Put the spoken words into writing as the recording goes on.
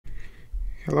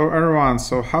Hello everyone,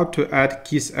 so how to add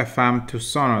Kiss FM to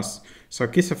Sonos. So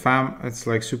Kiss FM, it's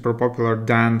like super popular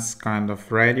dance kind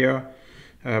of radio,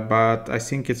 but I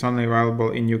think it's only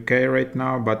available in UK right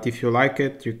now. But if you like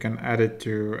it, you can add it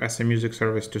to as a music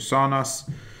service to Sonos,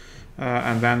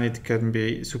 and then it can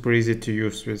be super easy to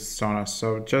use with Sonos.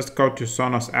 So just go to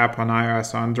Sonos app on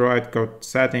iOS or Android, go to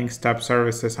settings, tap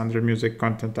services, under music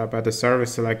content tab, add a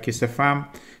service, select Kiss FM,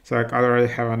 select I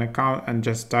already have an account, and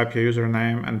just type your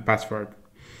username and password.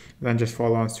 Then just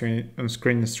follow on-screen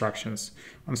instructions.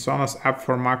 On Sonos app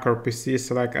for Mac or PC,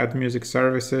 select Add Music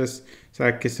Services,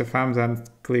 select Kiss FM, then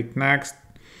click Next.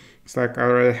 Select I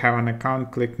already have an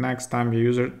account, click Next, type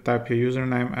your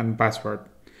username and password.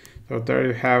 So there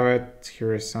you have it.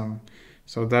 Here is some.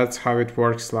 So that's how it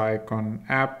works like on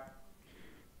app.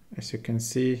 As you can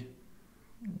see,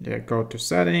 yeah, go to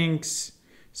Settings,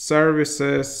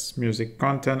 Services, Music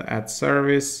Content, Add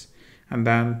Service, and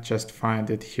then just find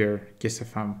it here, Kiss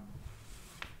FM.